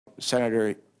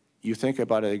Senator, you think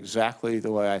about it exactly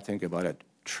the way I think about it.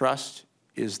 Trust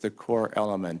is the core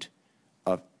element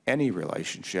of any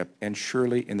relationship, and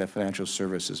surely in the financial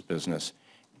services business.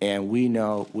 And we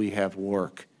know we have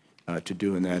work to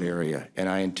do in that area, and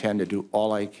I intend to do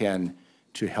all I can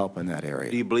to help in that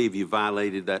area. Do you believe you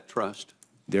violated that trust?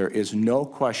 There is no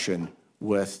question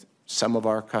with some of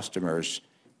our customers,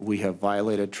 we have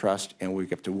violated trust, and we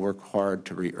have to work hard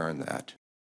to re-earn that.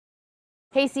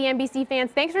 Hey CNBC fans,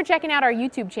 thanks for checking out our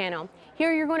YouTube channel.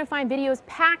 Here you're going to find videos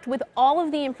packed with all of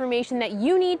the information that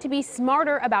you need to be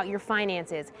smarter about your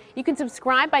finances. You can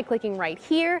subscribe by clicking right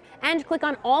here and click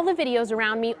on all the videos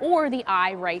around me or the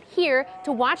I right here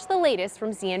to watch the latest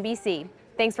from CNBC.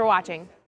 Thanks for watching.